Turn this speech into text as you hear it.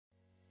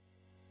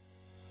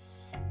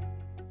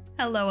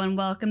Hello and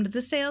welcome to the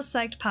Sales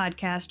Psyched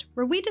podcast,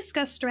 where we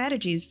discuss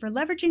strategies for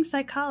leveraging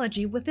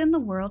psychology within the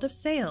world of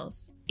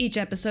sales. Each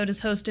episode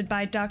is hosted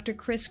by Dr.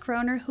 Chris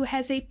Kroner, who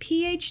has a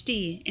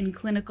PhD in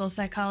clinical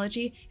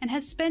psychology and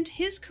has spent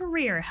his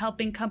career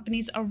helping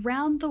companies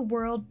around the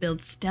world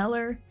build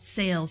stellar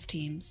sales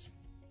teams.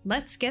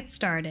 Let's get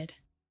started.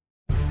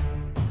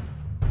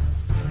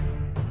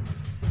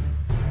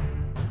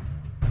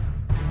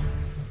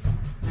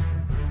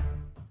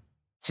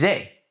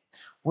 Today,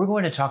 we're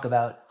going to talk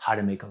about how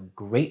to make a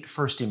great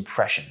first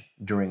impression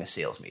during a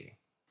sales meeting.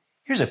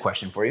 Here's a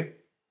question for you.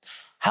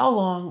 How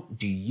long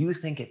do you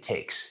think it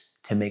takes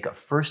to make a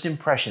first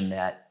impression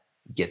that,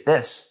 get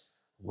this,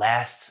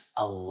 lasts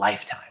a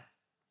lifetime?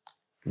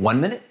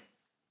 1 minute?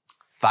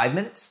 5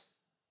 minutes?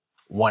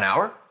 1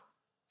 hour?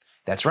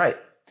 That's right.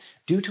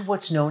 Due to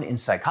what's known in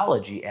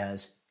psychology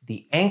as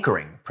the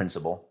anchoring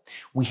principle,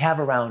 we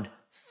have around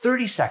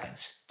 30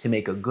 seconds to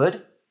make a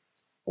good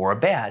or a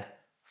bad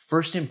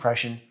first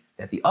impression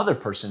that the other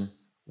person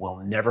will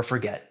never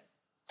forget.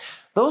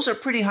 Those are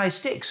pretty high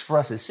stakes for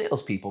us as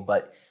salespeople,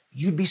 but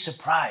you'd be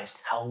surprised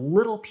how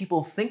little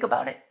people think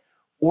about it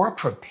or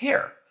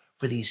prepare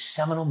for these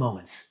seminal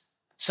moments.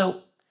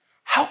 So,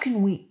 how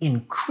can we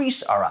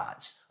increase our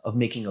odds of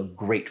making a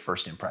great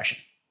first impression?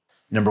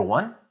 Number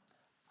one,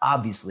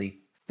 obviously,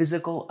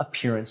 physical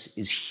appearance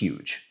is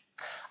huge.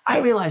 I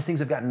realize things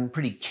have gotten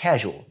pretty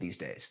casual these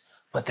days,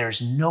 but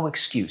there's no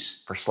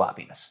excuse for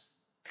sloppiness.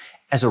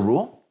 As a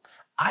rule,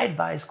 I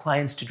advise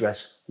clients to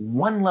dress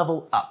one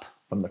level up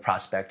from the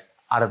prospect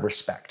out of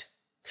respect.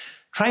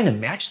 Trying to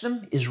match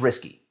them is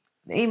risky.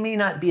 They may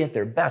not be at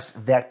their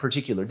best that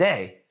particular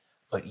day,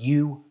 but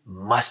you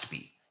must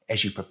be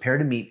as you prepare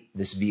to meet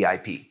this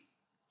VIP.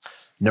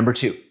 Number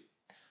two,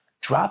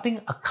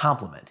 dropping a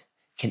compliment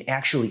can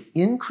actually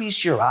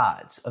increase your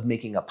odds of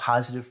making a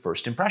positive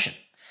first impression.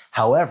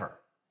 However,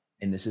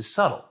 and this is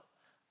subtle,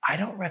 I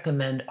don't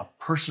recommend a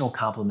personal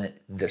compliment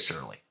this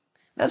early.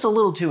 That's a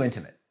little too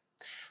intimate.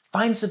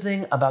 Find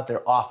something about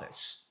their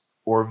office,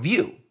 or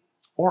view,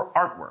 or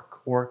artwork,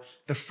 or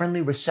the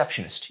friendly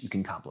receptionist you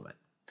can compliment.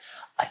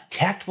 A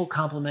tactful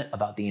compliment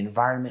about the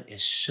environment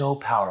is so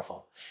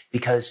powerful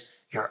because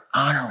you're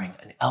honoring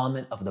an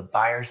element of the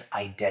buyer's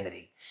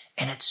identity,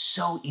 and it's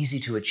so easy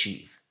to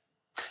achieve.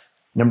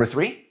 Number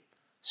three,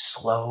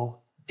 slow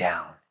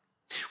down.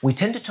 We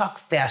tend to talk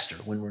faster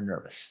when we're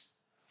nervous.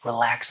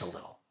 Relax a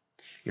little.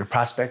 Your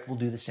prospect will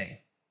do the same.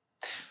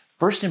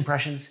 First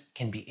impressions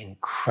can be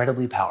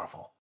incredibly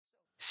powerful.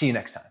 See you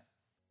next time.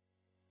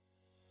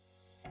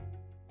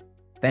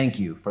 Thank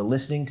you for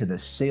listening to the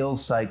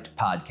Sales Psyched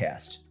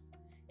podcast.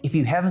 If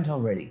you haven't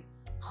already,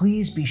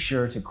 please be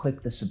sure to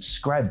click the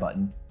subscribe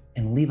button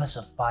and leave us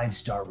a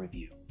 5-star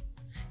review.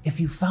 If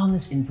you found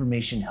this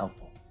information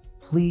helpful,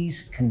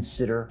 please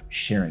consider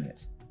sharing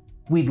it.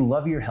 We'd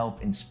love your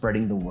help in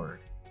spreading the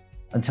word.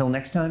 Until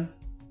next time,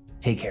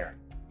 take care.